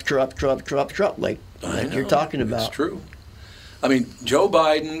get corrupt, like I you're know. talking about. It's true. I mean, Joe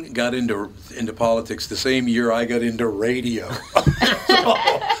Biden got into politics the same year I got into radio. So,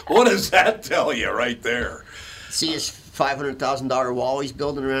 what does that tell you right there? See his $500,000 wall he's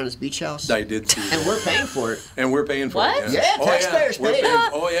building around his beach house? I did see that. And we're paying for it. And we're paying for What? it. Yeah, taxpayers We're pay. paying-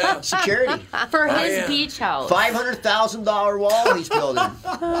 Oh, yeah. Security. For Oh, his yeah. beach house. $500,000 wall he's building.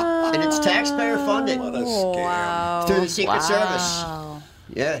 And it's taxpayer funded What a scam. Wow. through the Secret Service. Wow.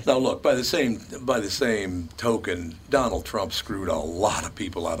 Yeah. Now, look, by the same token, Donald Trump screwed a lot of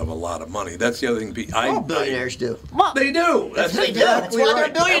people out of a lot of money. That's the other thing. All billionaires do. They do. That's They do. exactly That's why they're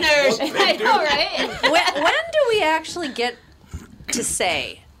right. billionaires. That's what I they do. know, right? when do we actually get to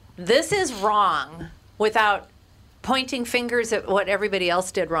say this is wrong without pointing fingers at what everybody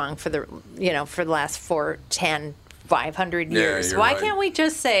else did wrong for the last 4, 10, 500 Yeah, years? you're Why right. can't we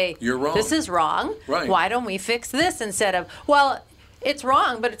just say You're wrong. this is wrong? Right. Why don't we fix this instead of, well, it's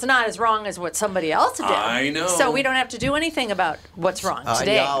wrong, but it's not as wrong as what somebody else did. I know. So we don't have to do anything about what's wrong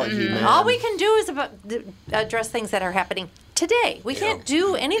today. Ideology, man. All we can do is address things that are happening today. We can't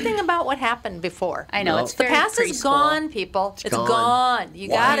do anything about what happened before. I know, it's The very past is preschool. gone, people. It's gone. You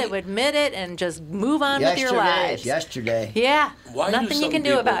got to admit it and just move on with your lives. Yesterday. Yeah. Why do Nothing you some can do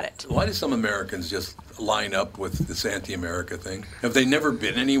people- about it. Why do some Americans just line up with this anti-America thing? Have they never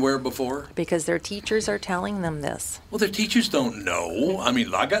been anywhere before? Because their teachers are telling them this. Well, their teachers don't know. I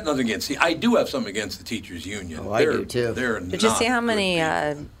mean, I got nothing against I do have something against the teachers union. Oh, I do too. They're Did you not see how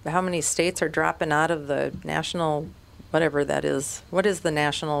good many states are dropping out of the national, whatever that is? What is the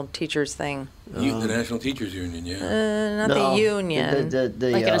national teachers thing? people. The National Teachers Union, yeah. Not the union.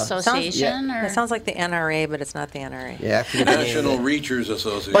 Like an association? Or? It sounds like the NRA, but it's not the NRA. Yeah, I forget the name of National it. Reachers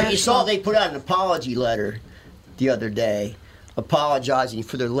Association. But you saw they put out an apology letter the other day, apologizing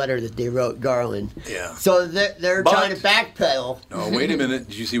for their letter that they wrote Garland. Yeah. So they're But- trying to backpedal. No, wait a minute.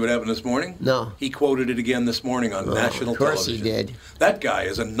 Did you see what happened this morning? No. He quoted it again this morning on national Of course television. he did. That guy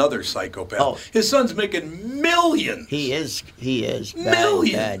is another psychopath. Oh. His son's making millions. He is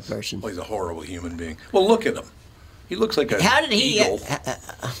Millions. bad person. Well, he's a horrible human being. Well, look at him. He looks like a How did he? eagle.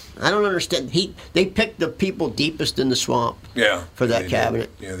 I don't understand. They picked the people deepest in the swamp. Yeah. For that they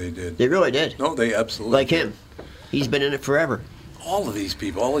cabinet. Did. Yeah, they did. They really did. No, they absolutely Like did. him. He's been in it forever. All of these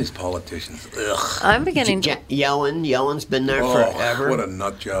people, all these politicians. Ugh. I'm beginning. Yellen's been there Oh, forever. what a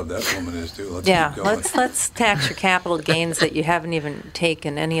nut job that woman is, too. Let's Yeah, keep going. let's tax your capital gains that you haven't even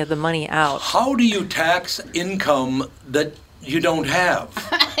taken any of the money out. How do you tax income that you don't have?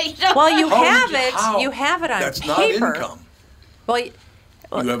 Well, you How have did you- it. how? You have it on That's paper. not income. Well, You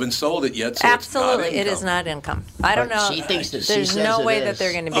haven't sold it yet, so absolutely, it's not it is income. not income. I don't But know. she thinks that she There's says no it way is. that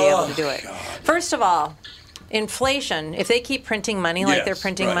they're going to be able to do it. First of all, inflation. If they keep printing money like they're Yes,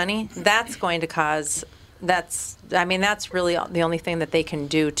 printing right. money, that's going to cause. That's really the only thing that they can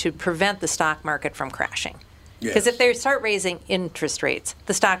do to prevent the stock market from crashing. Because Yes. if they start raising interest rates,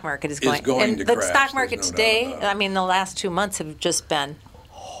 the stock market is going. going and to the crash, stock market there's no today, doubt about it. I mean, the last 2 months have just been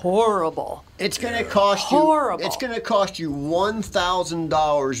horrible. It's going to cost you. Horrible. It's going to cost you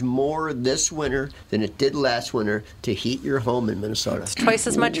 $1,000 more this winter than it did last winter to heat your home in Minnesota. It's twice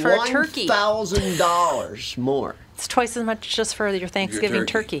as much for a turkey. $1,000 more. It's twice as much just for your Thanksgiving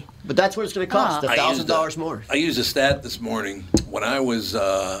turkey. But that's what it's going to cost. I used $1,000 more. I used a stat this morning when I was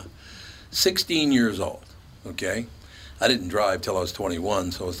 16 years old, okay? I didn't drive till I was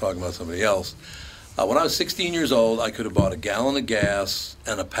 21, so I was talking about somebody else. When I was 16 years old, I could have bought a gallon of gas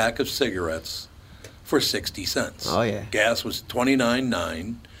and a pack of cigarettes for 60 cents. Oh, yeah. Gas was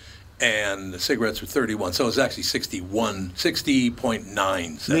 $29.9, and the cigarettes were 31, so it was actually 60.9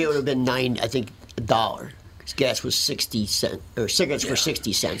 cents. I mean, it would have been $1. 'Cause gas was 60 cents, or cigarettes were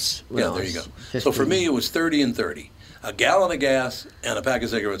 60 cents. when Yeah, I there you was go. 15. So for me, it was 30 and 30. A gallon of gas and a pack of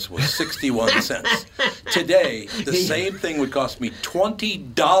cigarettes was 61 cents. Today, the same thing would cost me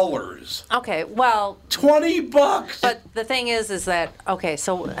 $20. Okay, well, $20. but the thing is that okay.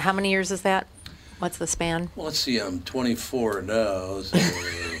 So how many years is that? What's the span? Well, let's see. I'm 24 now, so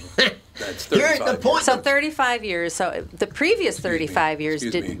that's 35. Here's the point. So 35 years. So the previous 35 years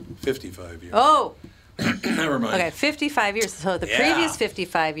Excuse did. me, 55 years. Oh, Never mind. okay, 55 years. So the Yeah. previous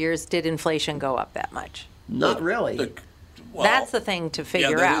 55 years, did inflation go up that much? Not really. Well, That's the thing to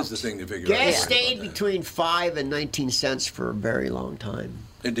figure yeah, that out. is the thing to figure Gas out. stayed between 5 and 19 cents for a very long time.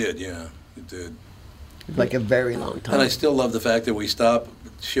 It did, yeah. It did. Like a very long time. And I still love the fact that we stopped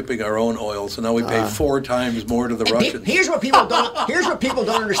shipping our own oil, so now we pay 4 times more to the Russians. Here's what people don't. Here's what people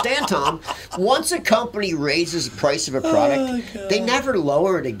don't understand, Tom. Once a company raises the price of a product, they never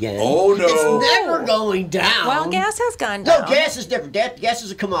lower it again. Oh, no. It's never going down. Well, gas has gone No, down. gas is different. Gas is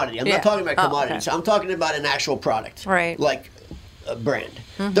a commodity. I'm Yeah. not talking about Oh, commodities. okay. I'm talking about an actual product. Right. Like a brand.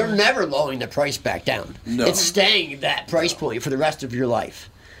 They're never lowering the price back down. No. It's staying at that price point for the rest of your life.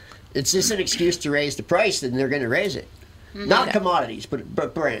 It's just an excuse to raise the price, and they're going to raise it. Not commodities,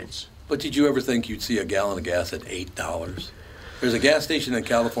 but brands. But did you ever think you'd see a gallon of gas at $8? There's a gas station in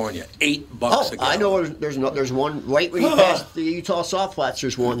California, $8 Oh, a gallon. I know there's one right when you pass the Utah Salt Flats.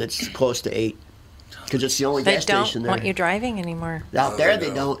 There's one that's close to 8 because it's the only They gas station don't there. want you driving anymore. Out there, they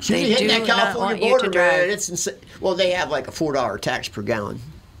don't. As soon as They you hit do that not California want you to border, drive. man, it's insane. Well, they have like a $4 tax per gallon.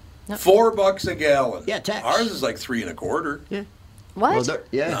 $4 a gallon. Yeah, tax. Ours is like 3 1/4. Yeah. What? Well,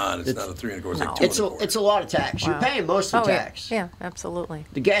 yeah. Nah, it's not a 3 1/4. It's No. like 2 It's a 1/4. it's a lot of tax. You're Wow. paying most of the tax. Yeah, absolutely.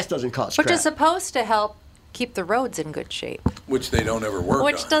 The gas doesn't cost Which crap. is supposed to help keep the roads in good shape, Which they don't ever work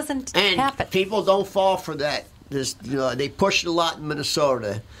which on. doesn't and happen. people don't fall for that. They push it a lot in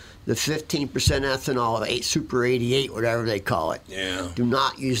Minnesota. The 15% ethanol, Super 88, whatever they call it. Yeah. Do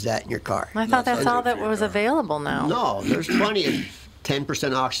not use that in your car. I thought that's not all good that for your was car. available now. No, there's plenty of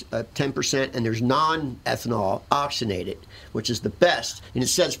 10%, and there's non-ethanol oxygenated, which is the best. And it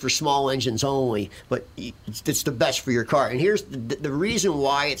says for small engines only, but it's the best for your car. And here's the reason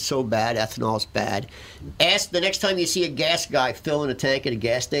why it's so bad. Ethanol is bad. Ask the next time you see a gas guy filling a tank at a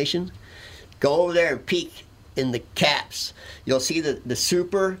gas station, go over there and peek in the caps. You'll see the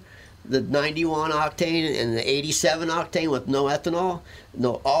super, the 91 octane and the 87 octane with no ethanol.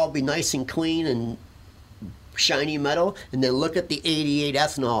 They'll all be nice and clean and shiny metal, and then look at the 88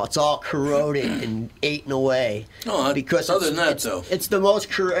 ethanol. It's all corroded and eaten away. Oh, because other than that, though, it's the most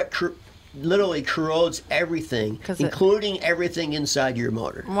literally corrodes everything, including everything inside your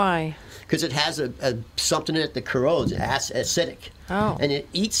motor. Why? Because it has something in it that corrodes. It's acidic. Oh. And it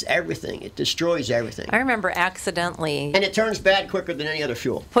eats everything. It destroys everything. I remember accidentally. And it turns bad quicker than any other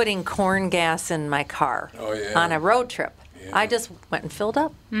fuel. Putting corn gas in my car on a road trip. Yeah. I just went and filled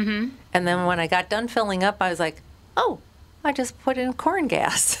up. Mm-hmm. And then when I got done filling up, I was like, oh, I just put in corn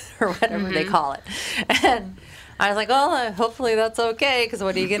gas or whatever they call it. And I was like, well, hopefully that's okay, because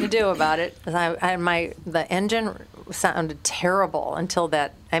what are you going to do about it? The engine sounded terrible until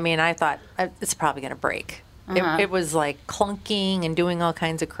that. I mean, I thought it's probably going to break. It was like clunking and doing all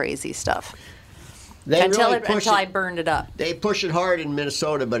kinds of crazy stuff. Until I burned it up. They push it hard in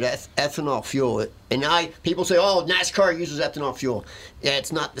Minnesota, but ethanol fuel. And people say, oh, NASCAR uses ethanol fuel. Yeah,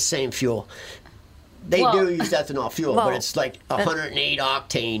 it's not the same fuel. They do use ethanol fuel, but it's like 108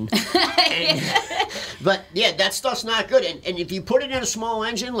 octane. But yeah, that stuff's not good. And if you put it in a small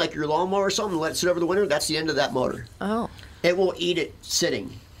engine, like your lawnmower or something, and let it sit over the winter, that's the end of that motor. Oh. It will eat it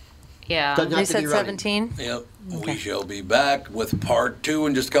sitting. Yeah. They said 17? Yep. Okay. We shall be back with part 2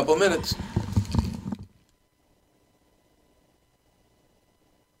 in just a couple of minutes.